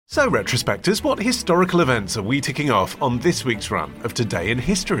So, retrospectors, what historical events are we ticking off on this week's run of Today in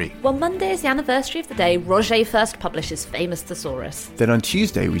History? Well, Monday is the anniversary of the day Roget first published his famous Thesaurus. Then on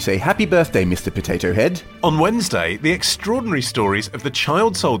Tuesday we say happy birthday, Mr. Potato Head. On Wednesday, the extraordinary stories of the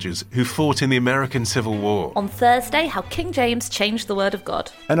child soldiers who fought in the American Civil War. On Thursday, how King James changed the word of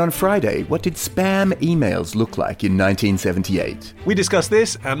God. And on Friday, what did spam emails look like in 1978? We discuss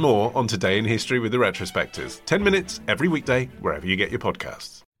this and more on Today in History with the retrospectors. 10 minutes every weekday, wherever you get your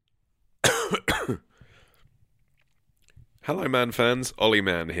podcasts. Hello, Man fans. Ollie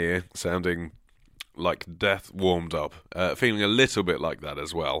Man here, sounding like death warmed up. Feeling a little bit like that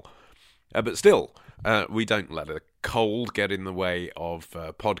as well. But still, we don't let a cold get in the way of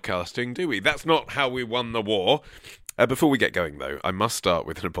podcasting, do we? That's not how we won the war. Before we get going, though, I must start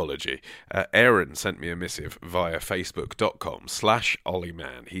with an apology. Aaron sent me a missive via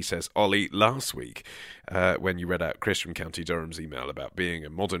facebook.com/OllieMan. He says, Ollie, last week, when you read out Chris from County Durham's email about being a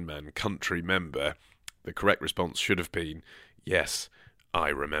Modern Man country member, the correct response should have been, yes, I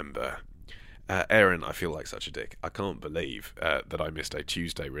remember. Aaron, I feel like such a dick. I can't believe that I missed a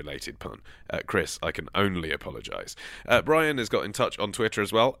Tuesday-related pun. Chris, I can only apologise. Brian has got in touch on Twitter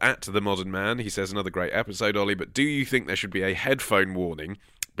as well, @TheModernMan. He says, another great episode, Ollie, but do you think there should be a headphone warning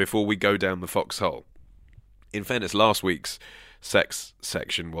before we go down the foxhole? In fairness, last week's sex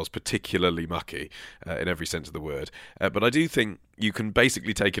section was particularly mucky in every sense of the word. But I do think you can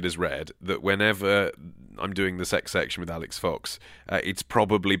basically take it as read that whenever I'm doing the sex section with Alex Fox, it's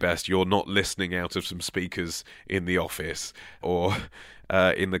probably best you're not listening out of some speakers in the office or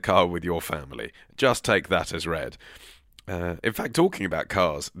in the car with your family. Just take that as read. In fact, talking about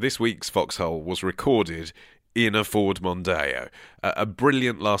cars, this week's Foxhole was recorded in a Ford Mondeo. A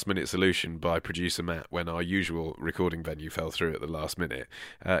brilliant last-minute solution by producer Matt when our usual recording venue fell through at the last minute.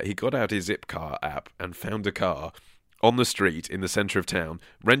 He got out his Zipcar app and found a car on the street in the centre of town,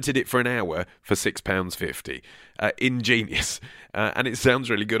 rented it for an hour for £6.50. Ingenious. And it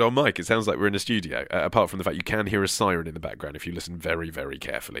sounds really good on mic. It sounds like we're in a studio, apart from the fact you can hear a siren in the background if you listen very, very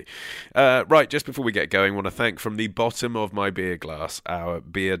carefully. Right, just before we get going, I want to thank from the bottom of my beer glass our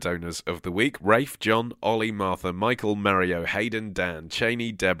beer donors of the week: Rafe, John, Ollie, Martha, Michael, Mario, Hayden, Dan,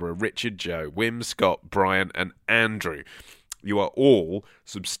 Cheney, Deborah, Richard, Joe, Wim, Scott, Brian and Andrew. You are all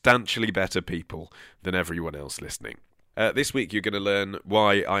substantially better people than everyone else listening. This week you're going to learn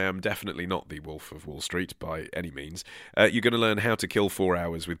why I am definitely not the Wolf of Wall Street by any means. You're going to learn how to kill 4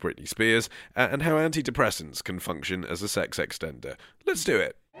 hours with Britney Spears and how antidepressants can function as a sex extender. Let's do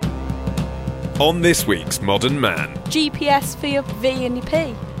it. On this week's Modern Man, GPS for your V and your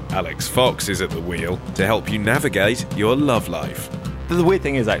P. Alex Fox is at the wheel to help you navigate your love life. The weird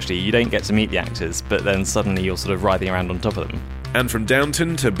thing is, actually, you don't get to meet the actors, but then suddenly you're sort of writhing around on top of them. And from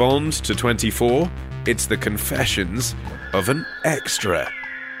Downton to Bond to 24, it's the confessions of an extra.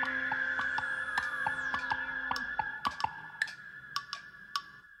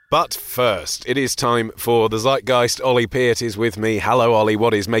 But first, it is time for the Zeitgeist. Ollie Peart is with me. Hello, Ollie.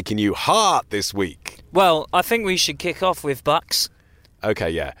 What is making you heart this week? Well, I think we should kick off with Bucks. Okay,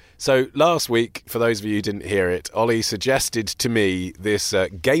 yeah. So last week, for those of you who didn't hear it, Ollie suggested to me this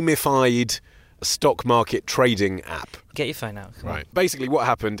gamified stock market trading app. Get your phone out. Right. Basically, what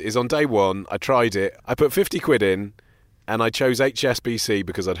happened is on day one, I tried it. I put 50 quid in, and I chose HSBC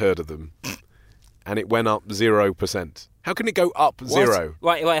because I'd heard of them. And it went up 0%. How can it go up zero?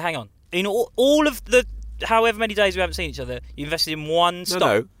 Wait, hang on. In all of the however many days we haven't seen each other, you invested in one stock?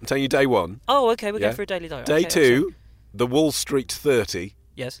 No, I'm telling you day one. Oh, okay, we'll go for a daily diet. Day two, the Wall Street 30.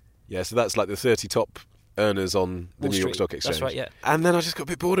 Yes. Yeah, so that's like the 30 top earners on the New York Stock Exchange. That's right, yeah. And then I just got a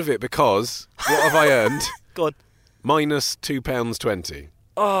bit bored of it because what have I earned? Go on. Minus £2.20.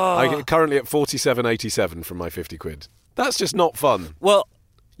 Oh. I'm currently at 47.87 from my 50 quid. That's just not fun. Well,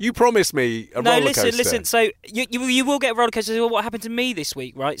 you promised me a roller coaster. No, listen. So you will get a roller coaster. Well, what happened to me this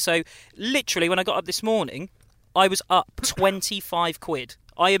week, right? So literally, when I got up this morning, I was up 25 quid.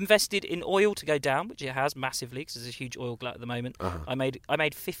 I invested in oil to go down, which it has massively because there's a huge oil glut at the moment. Uh-huh. I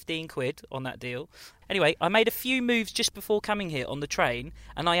made 15 quid on that deal. Anyway, I made a few moves just before coming here on the train,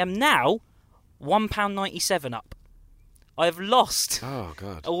 and I am now £1.97 up. I have lost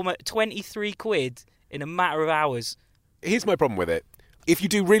almost 23 quid in a matter of hours. Here's my problem with it. If you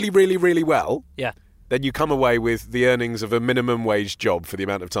do really, really, really well, yeah, then you come away with the earnings of a minimum wage job for the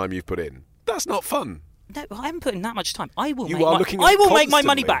amount of time you've put in. That's not fun. No, I haven't put in that much time. I will make my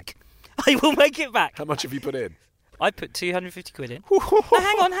money back. I will make it back. How much have you put in? I put 250 quid in. No,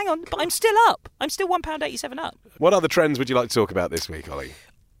 hang on. But I'm still up. I'm still £1.87 up. What other trends would you like to talk about this week, Ollie?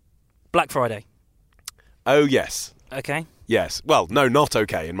 Black Friday. Oh, yes. Okay. Yes. Well, no, not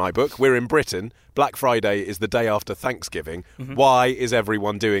okay in my book. We're in Britain. Black Friday is the day after Thanksgiving. Why is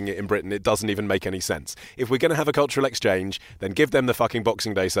everyone doing it in Britain? It doesn't even make any sense. If we're going to have a cultural exchange, then give them the fucking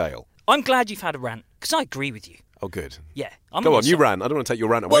Boxing Day sale. I'm glad you've had a rant, because I agree with you. Oh, good. Yeah. Go on, you rant. I don't want to take your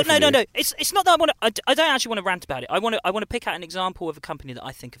rant away from you. No. It's not that I don't actually want to rant about it. I want to pick out an example of a company that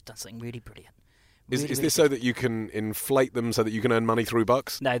I think have done something really brilliant. Is this so that you can inflate them so that you can earn money through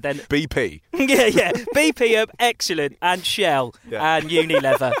bucks? No, then... BP. yeah. BP are excellent, and Shell, and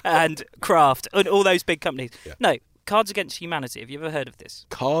Unilever, and Kraft, and all those big companies. Yeah. No, Cards Against Humanity. Have you ever heard of this?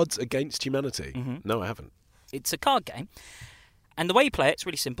 Cards Against Humanity? No, I haven't. It's a card game. And the way you play it, it's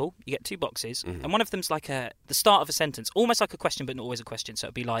really simple. You get 2 boxes, and one of them's like the start of a sentence, almost like a question, but not always a question. So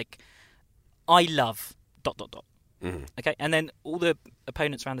it'd be like, I love ... Okay, and then all the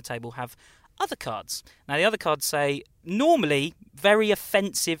opponents around the table have other cards. Now, the other cards say normally very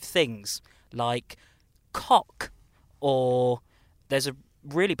offensive things, like cock, or there's a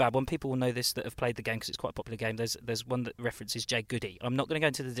really bad one. People will know this that have played the game because it's quite a popular game. There's one that references Jay Goody. I'm not going to go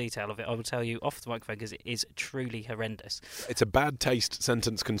into the detail of it. I will tell you off the microphone because it is truly horrendous. It's a bad taste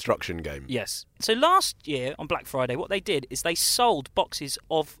sentence construction game. Yes. So last year on Black Friday, what they did is they sold boxes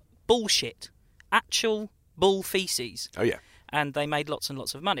of bullshit, actual bull feces. Oh, yeah. And they made lots and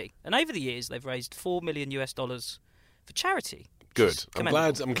lots of money. And over the years, they've raised $4 million for charity. Good. I'm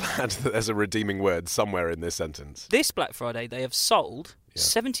glad that there's a redeeming word somewhere in this sentence. This Black Friday, they have sold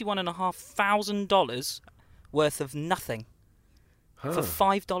 $71,500 worth of nothing for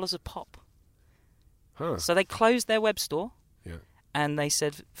 $5 a pop. Huh. So they closed their web store, and they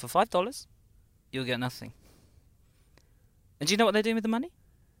said, for $5, you'll get nothing. And do you know what they're doing with the money?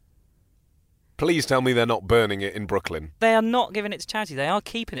 Please tell me they're not burning it in Brooklyn. They are not giving it to charity. They are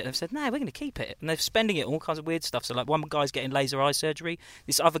keeping it. They've said, no, we're going to keep it. And they're spending it on all kinds of weird stuff. So, like, one guy's getting laser eye surgery.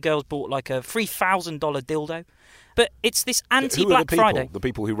 This other girl's bought, like, a $3,000 dildo. But it's this anti-Black Friday. The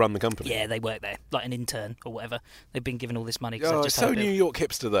people who run the company? Yeah, they work there, like an intern or whatever. They've been given all this money. Oh, it's so New York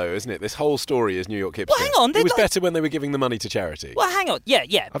hipster, though, isn't it? This whole story is New York hipster. Well, hang on. It was better when they were giving the money to charity. Well, hang on.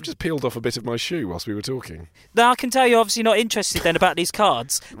 Yeah. I've just peeled off a bit of my shoe whilst we were talking. Now, I can tell you're obviously not interested then about these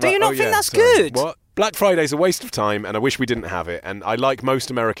cards. Do you not think that's good? What? Black Friday's a waste of time, and I wish we didn't have it. And I like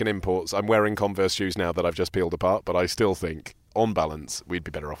most American imports. I'm wearing Converse shoes now that I've just peeled apart, but I still think, on balance, we'd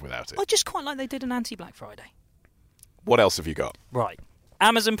be better off without it. I just quite like they did an anti-Black Friday. What else have you got? Right.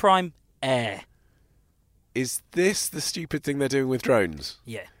 Amazon Prime Air. Is this the stupid thing they're doing with drones?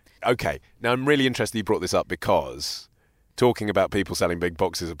 Yeah. Okay. Now, I'm really interested you brought this up because talking about people selling big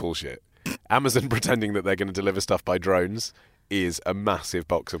boxes of bullshit, Amazon pretending that they're going to deliver stuff by drones is a massive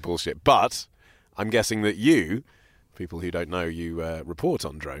box of bullshit. But I'm guessing that you, people who don't know, you report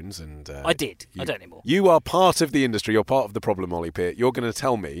on drones. And I did. I don't anymore. You are part of the industry. You're part of the problem, Ollie Peart. You're going to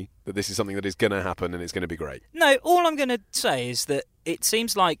tell me that this is something that is going to happen and it's going to be great. No, all I'm going to say is that it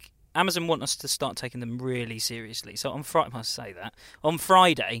seems like Amazon want us to start taking them really seriously. So on Friday, I must say that. On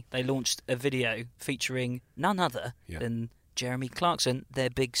Friday, they launched a video featuring none other than Jeremy Clarkson, their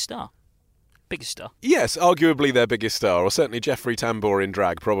big star. Biggest star. Yes, arguably their biggest star, or certainly Jeffrey Tambor in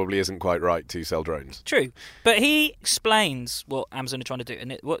drag probably isn't quite right to sell drones. True, but he explains what Amazon are trying to do,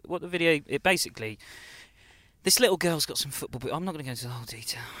 and what the video, it basically, this little girl's got some football boots. I'm not going to go into the whole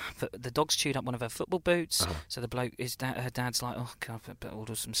detail, but the dog's chewed up one of her football boots, so the bloke, her dad's like, oh, can I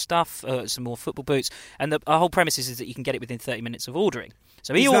order some stuff, some more football boots, and the whole premise is that you can get it within 30 minutes of ordering.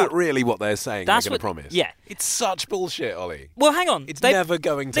 So is that really what they're saying that's they're going to promise? Yeah. It's such bullshit, Ollie. Well, hang on. It's never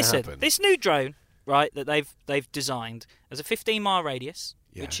going to happen. This new drone, right, that they've designed has a 15-mile radius,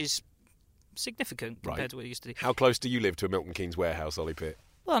 which is significant compared to what it used to do. How close do you live to a Milton Keynes warehouse, Ollie Peart?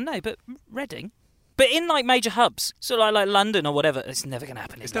 Well, no, but Reading. But in, like, major hubs, sort of like London or whatever, it's never going to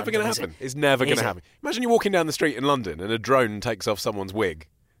happen. It's never going to happen. It's never going to happen. Imagine you're walking down the street in London and a drone takes off someone's wig.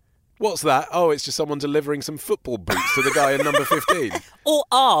 What's that? Oh, it's just someone delivering some football boots to the guy in number 15. Or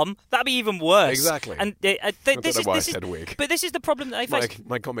arm. That'd be even worse. Exactly. And I don't know why I said wig. But this is the problem that they face.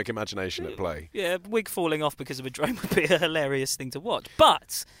 My comic imagination at play. Yeah, wig falling off because of a drone would be a hilarious thing to watch.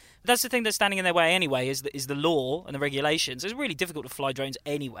 But that's the thing that's standing in their way anyway, is the law and the regulations. It's really difficult to fly drones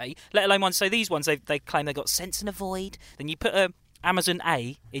anyway, let alone ones. So these ones, they claim they've got sense and avoid. Then you put a Amazon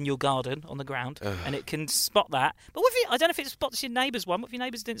A in your garden on the ground, and it can spot that. But what if I don't know if it spots your neighbour's one. What if your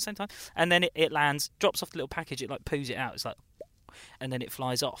neighbour's doing it at the same time? And then it lands, drops off the little package, it like poos it out. It's like, and then it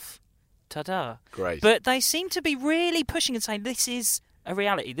flies off. Ta-da. Great. But they seem to be really pushing and saying this is a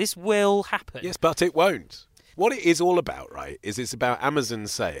reality. This will happen. Yes, but it won't. What it is all about, right, is it's about Amazon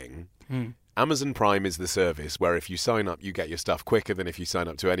saying Amazon Prime is the service where if you sign up, you get your stuff quicker than if you sign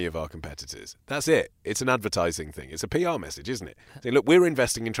up to any of our competitors. That's it. It's an advertising thing. It's a PR message, isn't it? Say, look, we're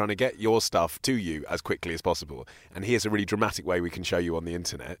investing in trying to get your stuff to you as quickly as possible. And here's a really dramatic way we can show you on the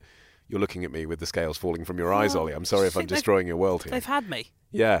internet. You're looking at me with the scales falling from your eyes, Ollie. I'm sorry if I'm destroying your world here. They've had me.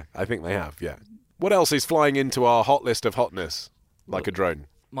 Yeah, I think they have, yeah. What else is flying into our hot list of hotness like a drone?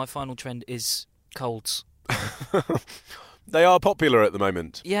 My final trend is colds. They are popular at the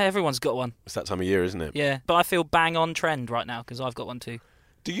moment. Yeah, everyone's got one. It's that time of year, isn't it? Yeah, but I feel bang on trend right now because I've got one too.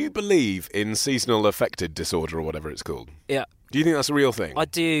 Do you believe in seasonal affected disorder or whatever it's called? Yeah. Do you think that's a real thing? I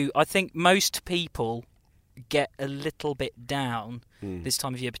do. I think most people get a little bit down this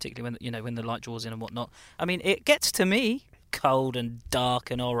time of year, particularly when the light draws in and whatnot. I mean, it gets to me cold and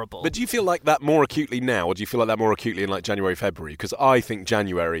dark and horrible. But do you feel like that more acutely now, or do you feel like that more acutely in like January, February? Because I think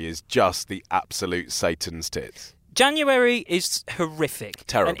January is just the absolute Satan's tits. January is horrific.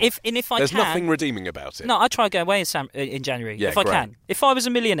 Terrible. And if I There's can, nothing redeeming about it. No, I try to go away in January Yeah, if I great. can. If I was a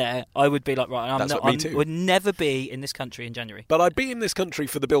millionaire, I would be like, right, Me too. would never be in this country in January. But I'd be in this country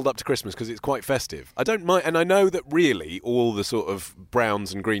for the build-up to Christmas because it's quite festive. I don't mind, and I know that really all the sort of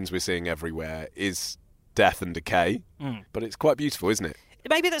browns and greens we're seeing everywhere is death and decay, but it's quite beautiful, isn't it?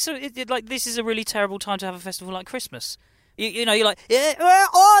 Maybe that's like this is a really terrible time to have a festival like Christmas. You know, you're like, yeah,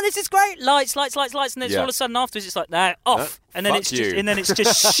 oh, this is great, lights, and then all of a sudden afterwards it's like, no, off, and then it's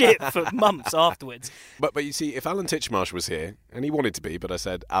just shit for months afterwards. But you see, if Alan Titchmarsh was here, and he wanted to be, but I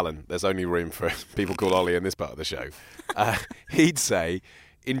said, Alan, there's only room for people called Ollie in this part of the show, he'd say,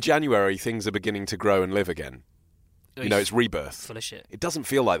 in January things are beginning to grow and live again. You know, it's rebirth. Full of shit. It doesn't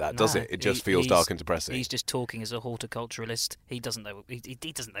feel like that, does it? It just feels dark and depressing. He's just talking as a horticulturalist. He doesn't know. He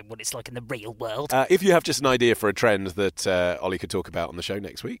doesn't know what it's like in the real world. If you have just an idea for a trend that Ollie could talk about on the show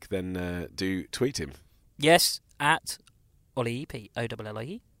next week, then do tweet him. Yes, at Ollie EP.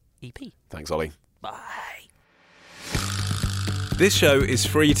 OLLIE-EP. Thanks, Ollie. Bye. This show is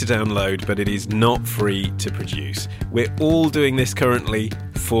free to download, but it is not free to produce. We're all doing this currently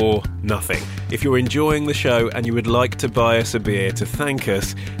for nothing. If you're enjoying the show and you would like to buy us a beer to thank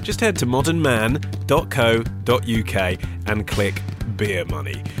us, just head to modernman.co.uk and click Beer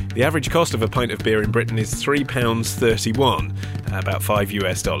Money. The average cost of a pint of beer in Britain is £3.31, about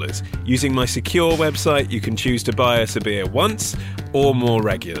 $5. Using my secure website, you can choose to buy us a beer once or more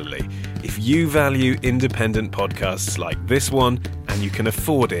regularly. If you value independent podcasts like this one and you can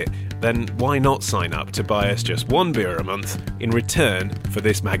afford it, then why not sign up to buy us just one beer a month in return for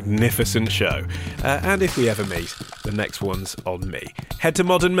this magnificent show? And if we ever meet, the next one's on me. Head to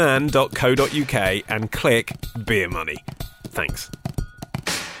modernman.co.uk and click Beer Money. Thanks.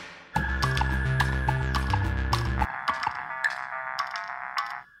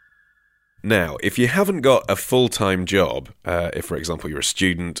 Now, if you haven't got a full-time job, if, for example, you're a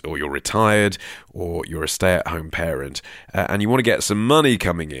student or you're retired or you're a stay-at-home parent, and you want to get some money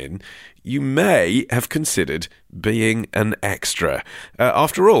coming in, you may have considered being an extra.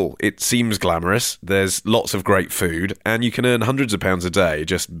 After all, it seems glamorous, there's lots of great food, and you can earn hundreds of pounds a day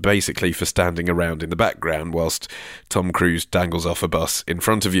just basically for standing around in the background whilst Tom Cruise dangles off a bus in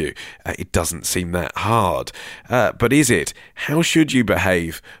front of you. It doesn't seem that hard. But is it? How should you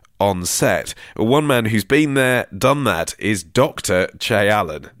behave on set? One man who's been there, done that, is Dr. Che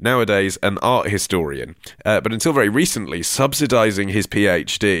Allen, nowadays an art historian, but until very recently subsidising his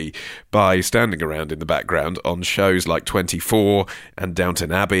PhD by standing around in the background on shows like 24 and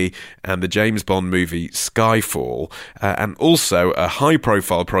Downton Abbey and the James Bond movie Skyfall, and also a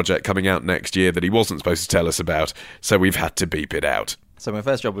high-profile project coming out next year that he wasn't supposed to tell us about, so we've had to beep it out. So my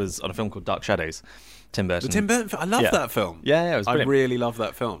first job was on a film called Dark Shadows. Tim Burton. The Tim Burton film. I love that film. Yeah, it was brilliant. I really love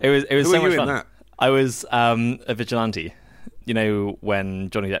that film. It was Who so were much you fun. in that? I was a vigilante. You know, when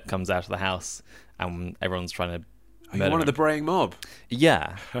Johnny Depp comes out of the house and everyone's trying to You're one of the braying mob.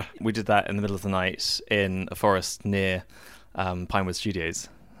 Yeah. We did that in the middle of the night in a forest near Pinewood Studios.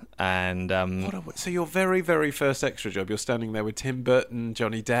 And So your very, very first extra job, you're standing there with Tim Burton,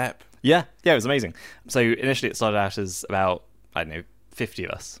 Johnny Depp. Yeah, it was amazing. So initially it started out as about, 50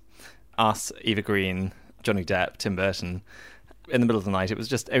 of us. Us, Eva Green, Johnny Depp, Tim Burton. In the middle of the night,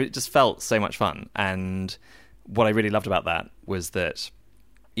 it just felt so much fun. And what I really loved about that was that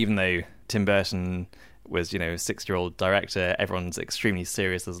even though Tim Burton was, a 6-year-old director, everyone's extremely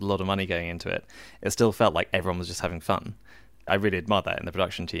serious, there's a lot of money going into it, it still felt like everyone was just having fun. I really admired that in the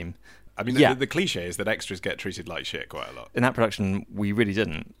production team. I mean, the cliche is that extras get treated like shit quite a lot. In that production, we really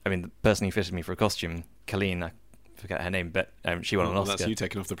didn't. I mean, the person who fitted me for a costume, Colleen, I forget her name, but she won an Oscar. That's you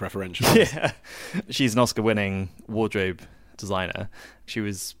taking off the preferential. Yeah. She's an Oscar-winning wardrobe designer. She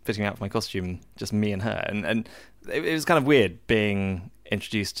was fitting out for my costume, just me and her. And it was kind of weird being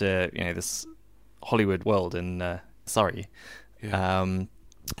introduced to this Hollywood world in Surrey. Yeah.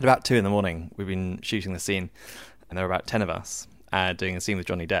 At about 2 a.m, we've been shooting the scene, and there were about 10 of us doing a scene with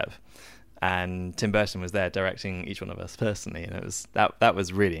Johnny Depp. And Tim Burton was there directing each one of us personally, and it was that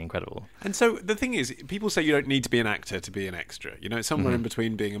was really incredible. And so the thing is, people say you don't need to be an actor to be an extra. It's somewhere in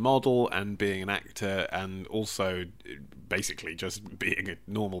between being a model and being an actor, and also basically just being a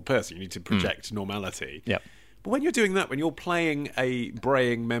normal person. You need to project normality. Yep. But when you're doing that, when you're playing a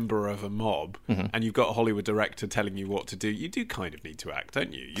braying member of a mob, and you've got a Hollywood director telling you what to do, you do kind of need to act,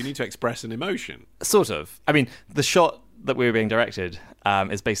 don't you? You need to express an emotion. Sort of. I mean, the shot that we were being directed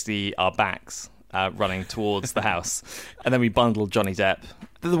is basically our backs running towards the house, and then we bundled Johnny Depp.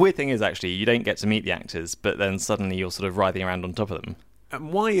 The weird thing is, actually, you don't get to meet the actors, but then suddenly you're sort of writhing around on top of them.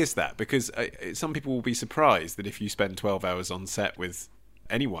 And why is that? Because some people will be surprised that if you spend 12 hours on set with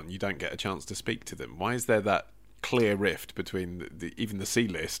anyone, you don't get a chance to speak to them. Why is there that clear rift between even the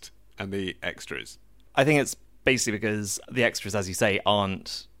C-list and the extras? I think it's basically because the extras, as you say,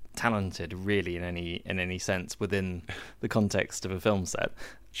 aren't talented really in any sense within the context of a film set.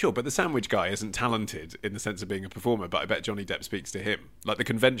 Sure, but the sandwich guy isn't talented in the sense of being a performer, but I bet Johnny Depp speaks to him. Like, the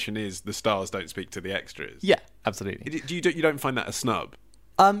convention is the stars don't speak to the extras. Yeah, absolutely. You don't find that a snub?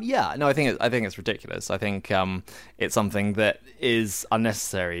 Yeah, no, I think it's ridiculous. I think it's something that is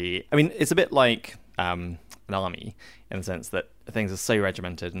unnecessary. I mean, it's a bit like an army in the sense that things are so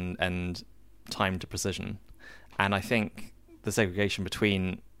regimented and timed to precision. And I think the segregation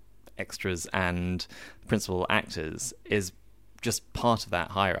between extras and principal actors is just part of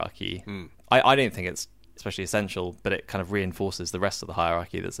that hierarchy. I don't think it's especially essential, but it kind of reinforces the rest of the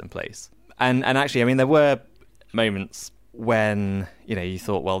hierarchy that's in place. And actually, I mean, there were moments when you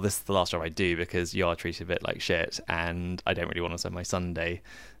thought, well, this is the last job I do because you are treated a bit like shit, and I don't really want to spend my Sunday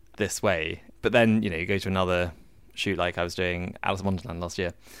this way. But then you go to another shoot, like I was doing Alice in Wonderland last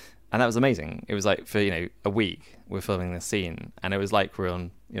year, and that was amazing. It was like for a week we're filming this scene, and it was like we're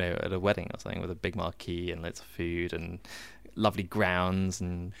on at a wedding or something with a big marquee and lots of food and lovely grounds.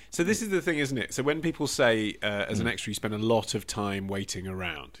 And so this is the thing, isn't it? So when people say as an extra you spend a lot of time waiting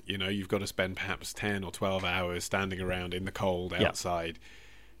around, you've got to spend perhaps 10 or 12 hours standing around in the cold outside.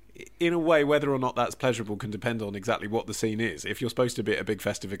 In a way, whether or not that's pleasurable can depend on exactly what the scene is. If you're supposed to be at a big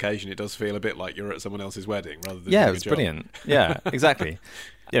festive occasion, it does feel a bit like you're at someone else's wedding rather than it was brilliant. Yeah, exactly.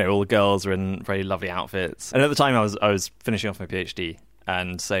 All the girls were in very lovely outfits, and at the time I was finishing off my PhD,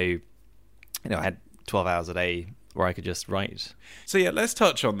 and so I had 12 hours a day where I could just write. So yeah, let's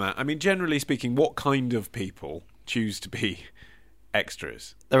touch on that. I mean, generally speaking, what kind of people choose to be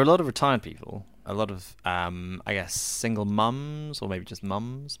extras? There are a lot of retired people, a lot of, I guess, single mums, or maybe just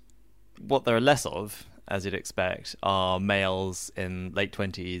mums. What there are less of, as you'd expect, are males in late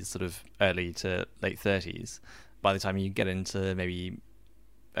 20s, sort of early to late 30s. By the time you get into maybe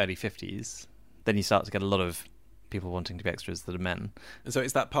early 50s, then you start to get a lot of people wanting to be extras that are men. And so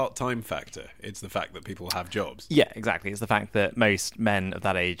it's that part-time factor. It's the fact that people have jobs. Yeah, exactly. It's the fact that most men of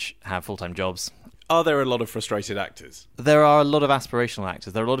that age have full-time jobs. Are there a lot of frustrated actors? There are a lot of aspirational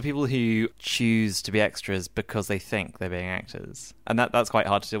actors. There are a lot of people who choose to be extras because they think they're being actors. And that's quite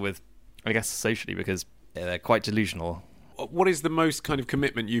hard to deal with, I guess, socially, because they're quite delusional. What is the most kind of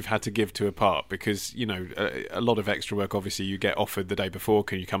commitment you've had to give to a part? Because, a lot of extra work, obviously, you get offered the day before.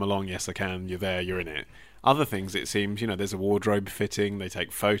 Can you come along? Yes, I can. You're there. You're in it. Other things, it seems, there's a wardrobe fitting. They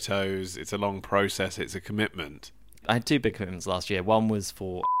take photos. It's a long process. It's a commitment. I had 2 big commitments last year. One was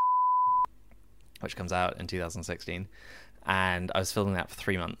for which comes out in 2016. And I was filming that for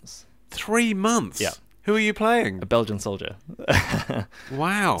 3 months. 3 months? Yeah. Who are you playing? A Belgian soldier.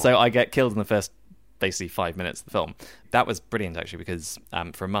 Wow. So I get killed in the first basically 5 minutes of the film. That was brilliant, actually, because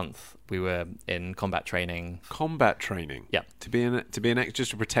for a month we were in combat training. Combat training? Yeah. To be an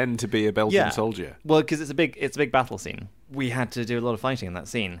just to pretend to be a Belgian soldier? Well, because it's a big battle scene. We had to do a lot of fighting in that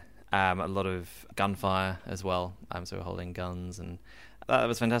scene. A lot of gunfire as well. So we're holding guns, and that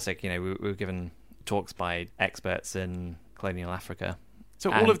was fantastic. We were given talks by experts in colonial Africa.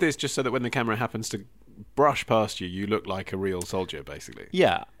 So all of this just so that when the camera happens to brush past you, you look like a real soldier, basically?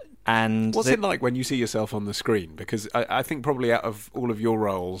 Yeah. And what's it like when you see yourself on the screen? Because I think probably out of all of your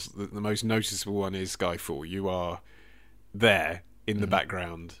roles, the most noticeable one is Skyfall. You are there in the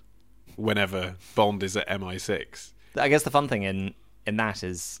background whenever Bond is at MI6. I guess the fun thing in that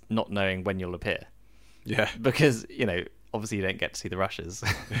is not knowing when you'll appear. Yeah. Because, obviously you don't get to see the rushes.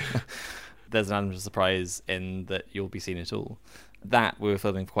 There's an element of surprise in that you'll be seen at all. That we were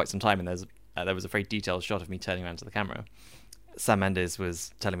filming for quite some time, and there was a very detailed shot of me turning around to the camera. Sam Mendes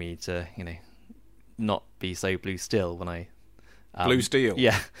was telling me to, not be so blue still when I Blue steel.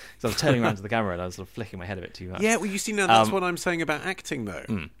 Yeah. So I was turning around to the camera and I was sort of flicking my head a bit too much. Yeah, well, you see, now that's what I'm saying about acting, though.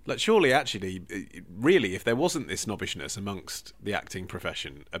 Like, surely, actually, really, if there wasn't this snobbishness amongst the acting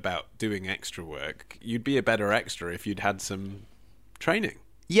profession about doing extra work, you'd be a better extra if you'd had some training.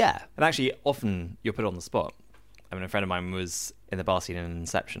 Yeah. And actually, often you're put on the spot. I mean, a friend of mine was in the bar scene in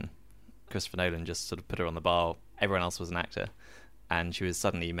Inception. Christopher Nolan just sort of put her on the bar. Everyone else was an actor. And she was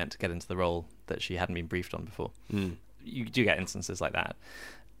suddenly meant to get into the role that she hadn't been briefed on before. You do get instances like that.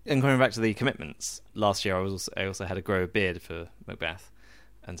 And coming back to the commitments, last year I also had to grow a beard for Macbeth,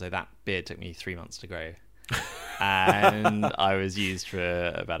 and so that beard took me 3 months to grow, and I was used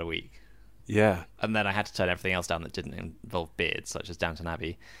for about a week. Yeah. And then I had to turn everything else down that didn't involve beards, such as Downton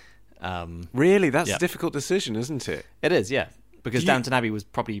Abbey. Really? That's a difficult decision, isn't it? It is, yeah. Because Downton Abbey was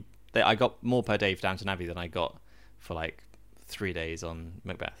probably... I got more per day for Downton Abbey than I got for, 3 days on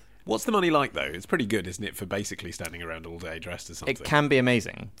Macbeth. What's the money like, though? It's pretty good, isn't it, for basically standing around all day dressed as something? It can be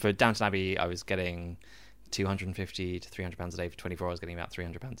amazing. For Downton Abbey, I was getting £250 to £300 a day. For 24 hours, getting about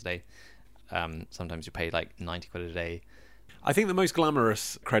 £300 a day. Sometimes you pay 90 quid a day. I think the most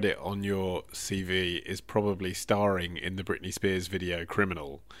glamorous credit on your CV is probably starring in the Britney Spears video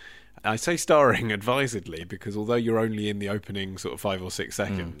Criminal. I say starring advisedly because although you're only in the opening sort of 5 or 6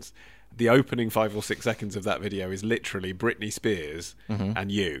 seconds... The opening 5 or 6 seconds of that video is literally Britney Spears and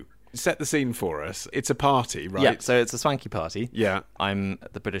you. Set the scene for us. It's a party, right? Yeah, so it's a swanky party. Yeah. I'm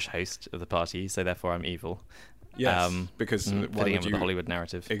the British host of the party, so therefore I'm evil. Yes, because fitting in with the Hollywood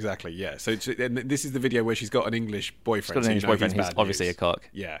narrative. Exactly, yeah. So and this is the video where she's got an English boyfriend. She's got an English boyfriend who's obviously a cock.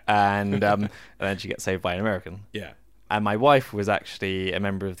 Yeah. And then she gets saved by an American. Yeah. And my wife was actually a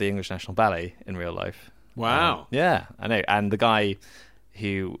member of the English National Ballet in real life. Wow. Yeah, I know. And the guy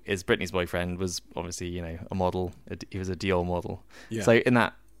who is Britney's boyfriend was obviously, a model. He was a Dior model. Yeah. So in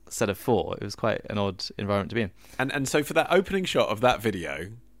that set of 4, it was quite an odd environment to be in. And so for that opening shot of that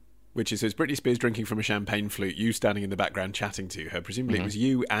video, which is Britney Spears drinking from a champagne flute, you standing in the background chatting to her, presumably it was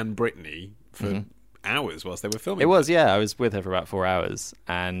you and Britney for hours whilst they were filming. It was, yeah. I was with her for about 4 hours.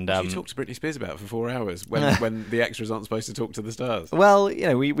 And what did you talk to Britney Spears about for 4 hours when the extras aren't supposed to talk to the stars? Well,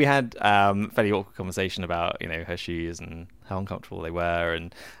 we had fairly awkward conversation about, her shoes and how uncomfortable they were,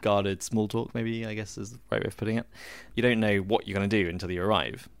 and guarded small talk, maybe, I guess is the right way of putting it. You don't know what you're going to do until you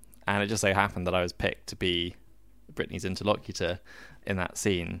arrive. And it just so happened that I was picked to be Britney's interlocutor in that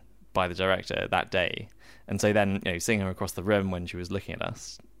scene by the director that day. And so then, seeing her across the room when she was looking at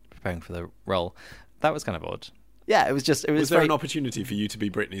us, preparing for the role, that was kind of odd. Yeah, it was just... Was there an opportunity for you to be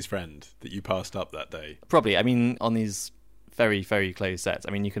Britney's friend that you passed up that day? Probably. I mean, on these very, very close sets,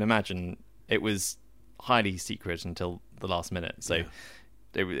 I mean, you can imagine it was highly secret until the last minute. So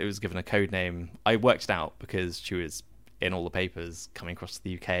it was given a code name. I worked it out because she was in all the papers coming across to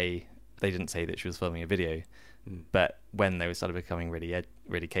the UK. They didn't say that she was filming a video. But when they started becoming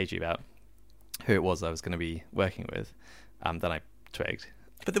really cagey about who it was I was going to be working with, then I twigged.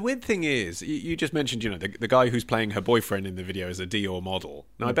 But the weird thing is, you just mentioned, the guy who's playing her boyfriend in the video is a Dior model.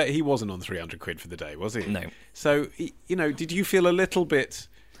 Now, I bet he wasn't on 300 quid for the day, was he? No. So, did you feel a little bit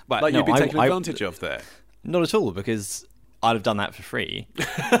you'd been taken advantage of there? Not at all, because I'd have done that for free.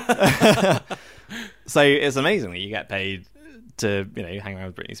 So it's amazing that you get paid to, hang around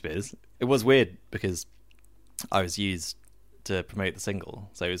with Britney Spears. It was weird because I was used to promote the single.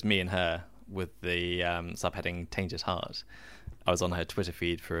 So it was me and her with the subheading Tainted Heart. I was on her Twitter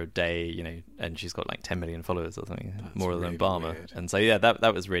feed for a day, and she's got 10 million followers or something, more than Obama. Weird. And so, yeah,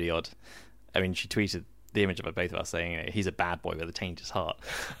 that was really odd. I mean, she tweeted the image of both of us saying, he's a bad boy with a tainted heart.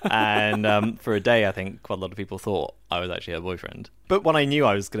 And for a day, I think quite a lot of people thought I was actually her boyfriend. But when I knew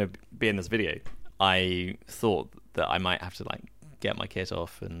I was going to be in this video, I thought that I might have to, get my kit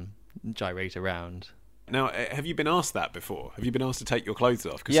off and gyrate around. Now, have you been asked that before? Have you been asked to take your clothes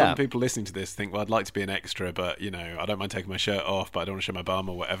off? Because some people listening to this think, well, I'd like to be an extra, but, I don't mind taking my shirt off, but I don't want to show my bum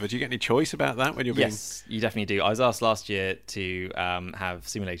or whatever. Do you get any choice about that when you're being... Yes, you definitely do. I was asked last year to have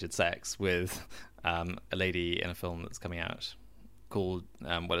simulated sex with a lady in a film that's coming out called,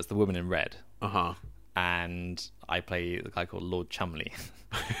 it's The Woman in Red. Uh-huh. And I play the guy called Lord Chumley.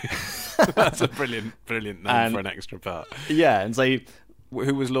 That's a brilliant name for an extra part. Yeah, and so...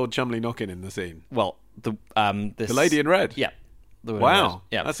 Who was Lord Chumley knocking in the scene? Well, the lady in red. Yeah. Wow.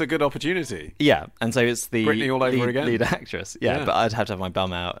 Yeah, that's a good opportunity. Yeah, and so it's the Britney all over again. Lead actress. Yeah, but I'd have to have my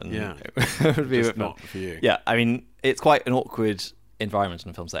bum out, and it would be just a bit not for you. Yeah, I mean, it's quite an awkward environment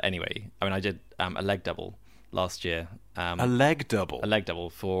in a film set. Anyway, I mean, I did a leg double last year. A leg double. A leg double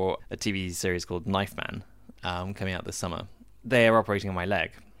for a TV series called Knife Man, coming out this summer. They are operating on my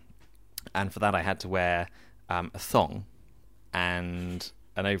leg, and for that I had to wear a thong and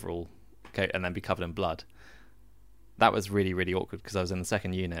an overall coat and then be covered in blood. that was really, really awkward because I was in the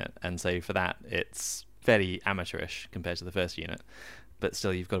second unit, and so for that, it's fairly amateurish compared to the first unit. But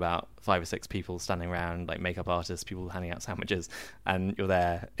still, you've got about 5 or 6 people standing around, like makeup artists, people handing out sandwiches, and you're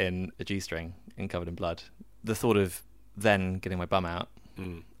there in a G-string and covered in blood. The thought of then getting my bum out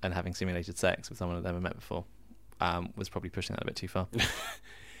and having simulated sex with someone I'd never met before was probably pushing that a bit too far.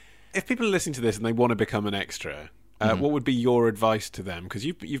 If people are listening to this and they want to become an extra, what would be your advice to them? Because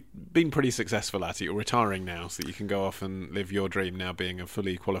you've been pretty successful at it. You're retiring now, so you can go off and live your dream now being a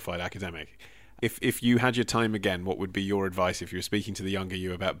fully qualified academic. If you had your time again, what would be your advice if you were speaking to the younger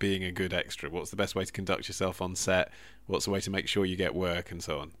you about being a good extra? What's the best way to conduct yourself on set? What's the way to make sure you get work and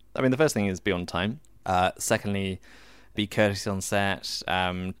so on? I mean, the first thing is be on time. Secondly, be courteous on set.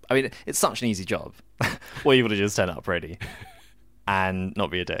 I mean, it's such an easy job. All you've got to do is turn up ready and not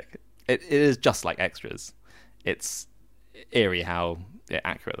be a dick. It is just like extras. It's eerie how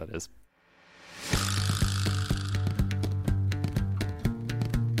accurate that is.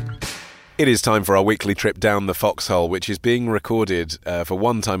 It is time for our weekly trip down the foxhole, which is being recorded for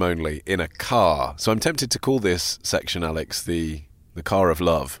one time only in a car. So I'm tempted to call this section, Alex, the car of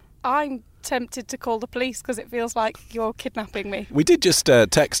love. I'm tempted to call the police because it feels like you're kidnapping me. We did just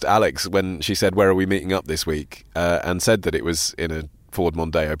text Alex when she said, where are we meeting up this week? And said that it was in a Ford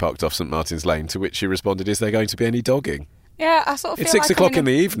Mondeo parked off St Martin's Lane, to which she responded, is there going to be any dogging? Yeah, I sort of feel it's 6 like o'clock in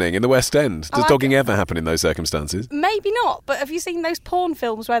the evening in the West End. Does dogging ever happen in those circumstances? Maybe not, but have you seen those porn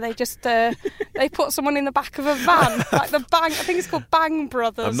films where they just they put someone in the back of a van, like the Bang? I think it's called Bang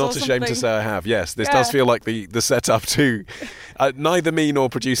Brothers. I'm not ashamed to say I have. Yes, this Yeah. does feel like the setup too. Neither me nor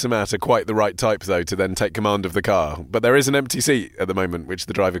producer Matt are quite the right type though to then take command of the car. But there is an empty seat at the moment which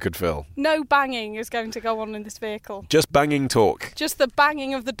the driver could fill. No banging is going to go on in this vehicle. Just banging talk. Just the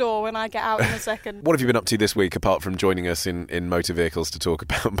banging of the door when I get out in a second. What have you been up to this week apart from joining us in motor vehicles to talk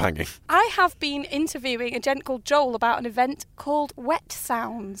about banging? I have been interviewing a gent called Joel about an event called Wet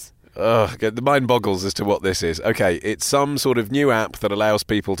Sounds. Ugh, the mind boggles as to what this is. Okay, it's some sort of new app that allows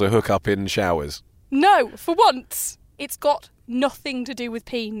people to hook up in showers. No, for once, it's got nothing to do with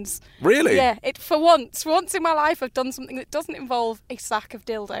peens. Really? Yeah, for once in my life I've done something that doesn't involve a sack of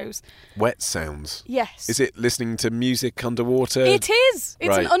dildos. Wet Sounds? Yes. Is it listening to music underwater? It is. It's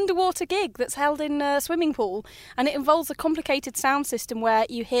Right. an underwater gig that's held in a swimming pool, and it involves a complicated sound system where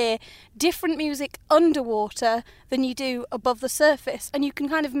you hear different music underwater than you do above the surface, and you can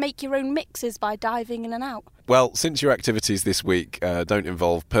kind of make your own mixes by diving in and out. Well, since your activities this week don't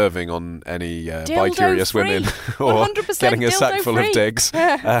involve perving on any Dildo bi-curious free. women or 100% getting a sack dildo full of free. digs,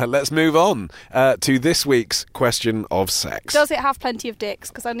 let's move on to this week's question of sex. Does it have plenty of dicks?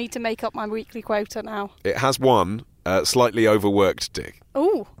 Because I need to make up my weekly quota now. It has one slightly overworked dick.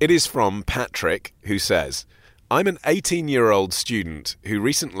 Ooh. It is from Patrick, who says, I'm an 18-year-old student who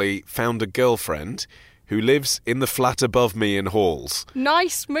recently found a girlfriend who lives in the flat above me in Halls.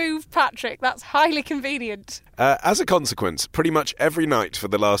 Nice move, Patrick. That's highly convenient. As a consequence, pretty much every night for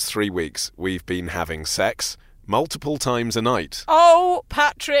the last 3 weeks, we've been having sex multiple times a night. Oh,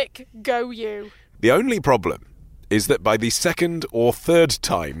 Patrick, go you. The only problem is that by the second or third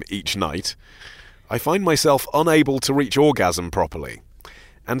time each night, I find myself unable to reach orgasm properly,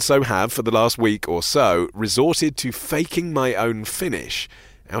 and so have, for the last week or so, resorted to faking my own finish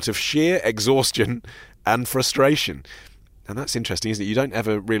out of sheer exhaustion and frustration. And that's interesting, isn't it? You don't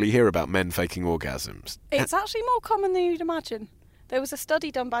ever really hear about men faking orgasms. It's actually more common than you'd imagine. There was a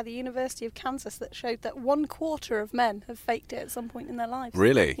study done by the University of Kansas that showed that 1/4 of men have faked it at some point in their lives.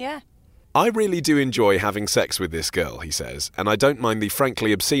 Really? Yeah. I really do enjoy having sex with this girl, he says, and I don't mind the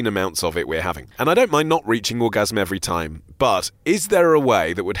frankly obscene amounts of it we're having. And I don't mind not reaching orgasm every time, but is there a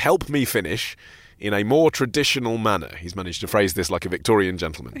way that would help me finish in a more traditional manner? He's managed to phrase this like a Victorian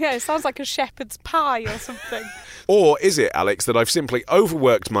gentleman. Yeah, it sounds like a shepherd's pie or something. Or is it, Alex, that I've simply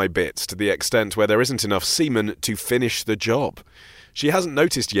overworked my bits to the extent where there isn't enough semen to finish the job? She hasn't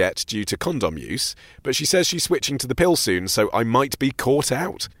noticed yet due to condom use, but she says she's switching to the pill soon, so I might be caught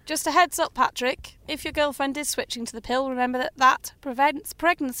out. Just a heads up, Patrick. If your girlfriend is switching to the pill, remember that that prevents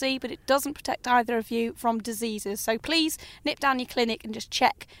pregnancy, but it doesn't protect either of you from diseases. So please nip down your clinic and just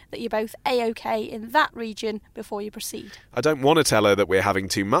check that you're both A-OK in that region before you proceed. I don't want to tell her that we're having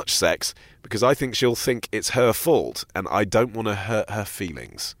too much sex, because I think she'll think it's her fault, and I don't want to hurt her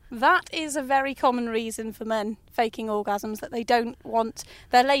feelings. That is a very common reason for men faking orgasms, that they don't want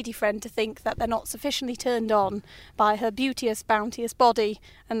their lady friend to think that they're not sufficiently turned on by her beauteous, bounteous body,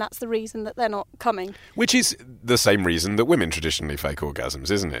 and and that's the reason that they're not coming. Which is the same reason that women traditionally fake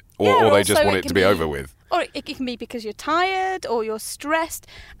orgasms, isn't it? Or, Yeah, or they just also want it it to can be be- over with. Or it can be because you're tired or you're stressed.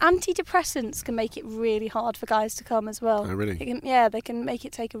 Antidepressants can make it really hard for guys to come as well. Oh, really? They can make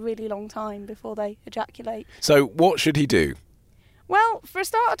it take a really long time before they ejaculate. So what should he do? Well, for a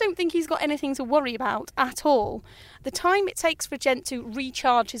start, I don't think he's got anything to worry about at all. The time it takes for a gent to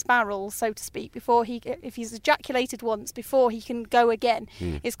recharge his barrel, so to speak, if he's ejaculated once, before he can go again,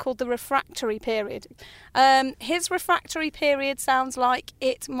 is called the refractory period. His refractory period sounds like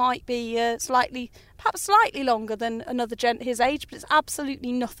it might be perhaps slightly longer than another gent his age, but it's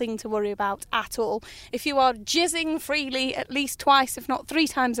absolutely nothing to worry about at all. If you are jizzing freely at least twice, if not 3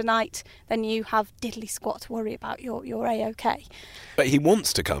 times a night, then you have diddly squat to worry about. You're A-OK. But he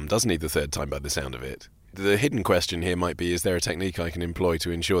wants to come, doesn't he, the third time by the sound of it? The hidden question here might be, is there a technique I can employ to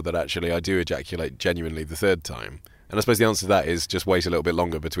ensure that actually I do ejaculate genuinely the third time? And I suppose the answer to that is just wait a little bit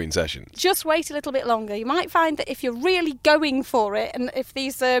longer between sessions. Just wait a little bit longer. You might find that if you're really going for it, and if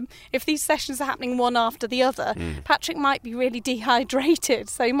these sessions are happening one after the other, Patrick might be really dehydrated,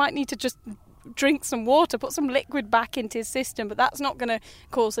 so you might need to just drink some water, put some liquid back into his system, but that's not going to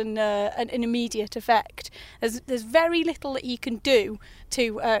cause an immediate effect. There's very little that you can do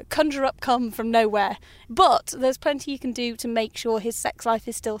to conjure up cum from nowhere, but there's plenty you can do to make sure his sex life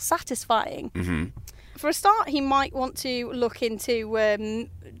is still satisfying. Mm-hmm. For a start, he might want to look into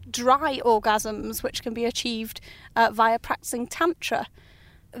dry orgasms, which can be achieved via practicing Tantra.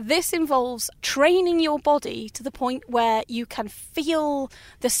 This involves training your body to the point where you can feel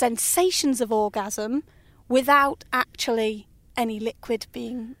the sensations of orgasm without actually any liquid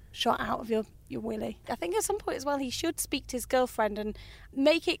being shot out of your willy. I think at some point as well he should speak to his girlfriend and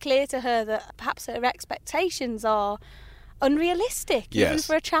make it clear to her that perhaps her expectations are unrealistic, even Yes.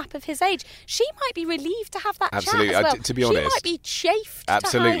 for a chap of his age. She might be relieved to have that Absolutely. chat as well. To be honest, she might be chafed to high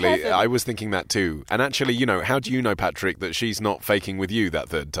Absolutely. heaven. I was thinking that too. And actually, how do you know, Patrick, that she's not faking with you that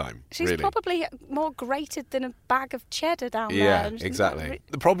third time? She's really? probably more grated than a bag of cheddar down there. Yeah, And she's exactly. not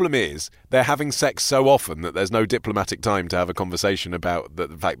The problem is they're having sex so often that there's no diplomatic time to have a conversation about the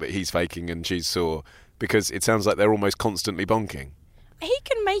fact that he's faking and she's sore, because it sounds like they're almost constantly bonking. He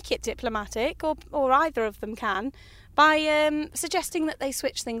can make it diplomatic, or either of them can, by suggesting that they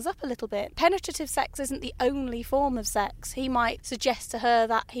switch things up a little bit. Penetrative sex isn't the only form of sex. He might suggest to her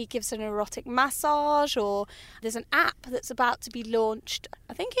that he gives her an erotic massage, or there's an app that's about to be launched.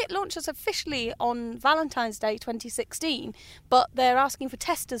 I think it launches officially on Valentine's Day 2016, but they're asking for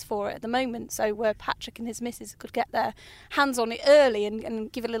testers for it at the moment, so where Patrick and his missus could get their hands on it early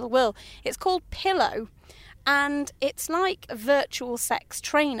and give it a little whirl. It's called Pillow. And it's like a virtual sex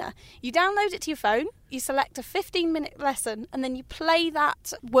trainer. You download it to your phone, you select a 15-minute lesson, and then you play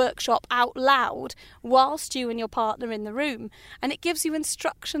that workshop out loud whilst you and your partner are in the room. And it gives you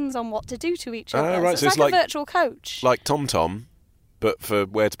instructions on what to do to each other. right, So it's like a virtual coach. Like TomTom, but for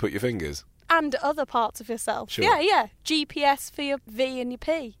where to put your fingers. And other parts of yourself. Sure. Yeah. GPS for your V and your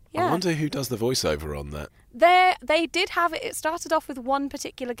P. Yeah. I wonder who does the voiceover on that. They did have it. It started off with one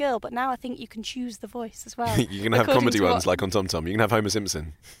particular girl, but now I think you can choose the voice as well. You can have according comedy to ones like on TomTom. You can have Homer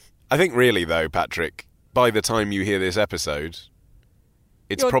Simpson. I think really, though, Patrick, by the time you hear this episode,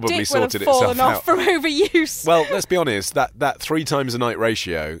 it's Your probably dick will have sorted fallen itself off out. from overuse. Well, let's be honest, that 3 times a night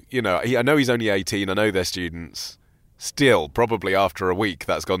ratio, I know he's only 18, I know they're students. Still, probably after a week,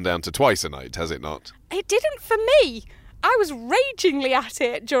 that's gone down to twice a night, has it not? It didn't for me. I was ragingly at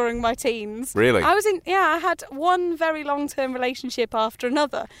it during my teens. Really? I had one very long-term relationship after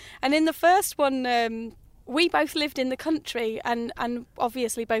another. And in the first one, we both lived in the country and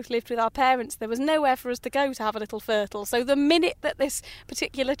obviously both lived with our parents. There was nowhere for us to go to have a little fertile. So the minute that this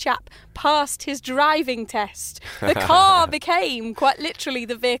particular chap passed his driving test, the car became quite literally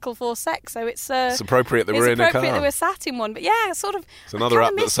the vehicle for sex. So it's appropriate that we're in a appropriate car. that we're sat in one. But yeah, sort of. It's another I app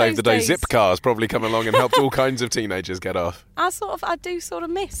kinda that miss saved the day. those days. Zipcar's probably come along and helped all kinds of teenagers get off. I do sort of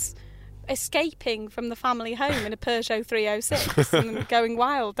miss escaping from the family home in a Peugeot 306 and going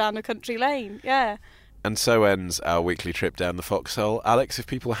wild down a country lane. Yeah. And so ends our weekly trip down the foxhole. Alex, if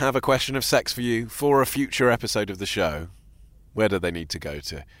people have a question of sex for you for a future episode of the show, where do they need to go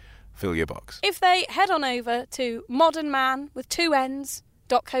to fill your box? If they head on over to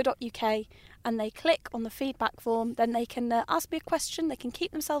modernman.co.uk and they click on the feedback form, then they can ask me a question, they can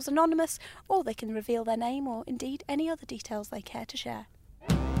keep themselves anonymous, or they can reveal their name or indeed any other details they care to share.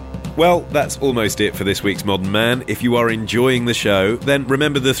 Well, that's almost it for this week's Modern Man. If you are enjoying the show, then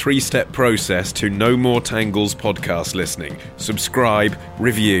remember the 3-step process to No More Tangles podcast listening. Subscribe,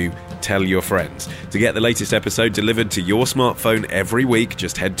 review, tell your friends. To get the latest episode delivered to your smartphone every week,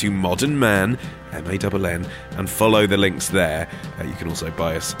 just head to Modern Man MANN, and follow the links there. You can also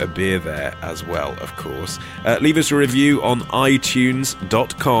buy us a beer there as well, of course. Leave us a review on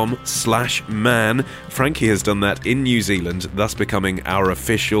iTunes.com/man. Frankie has done that in New Zealand, thus becoming our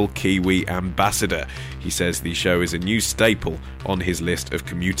official Kiwi ambassador. He says the show is a new staple on his list of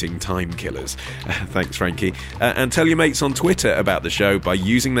commuting time killers. Thanks, Frankie. And tell your mates on Twitter about the show by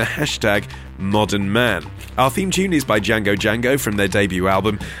using the hashtag #ModernMan. Our theme tune is by Django Django from their debut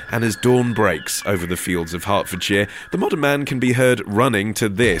album, and as dawn breaks over the fields of Hertfordshire, the Modern Man can be heard running to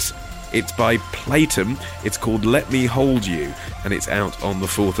this. It's by Platum, it's called Let Me Hold You, and it's out on the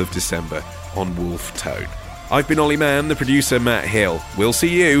 4th of December on Wolf Tone. I've been Ollie Mann, the producer Matt Hill. We'll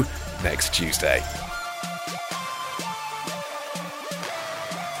see you next Tuesday.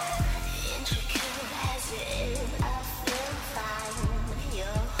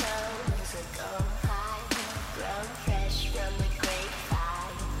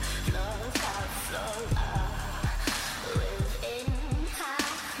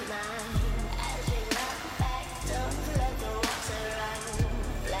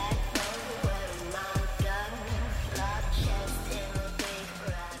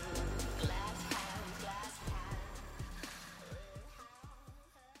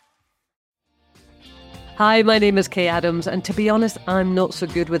 Hi, my name is Kay Adams, and to be honest, I'm not so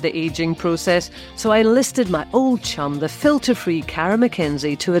good with the ageing process, so I enlisted my old chum, the filter-free Cara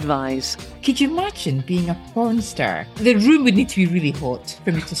McKenzie, to advise. Could you imagine being a porn star? The room would need to be really hot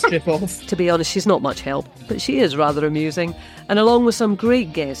for me to strip off. To be honest, she's not much help, but she is rather amusing. And along with some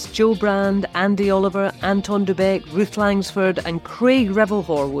great guests, Joe Brand, Andy Oliver, Anton Dubeck, Ruth Langsford and Craig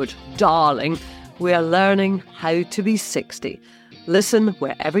Revel-Horwood, darling, we are learning how to be 60. Listen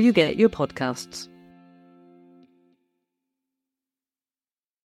wherever you get your podcasts.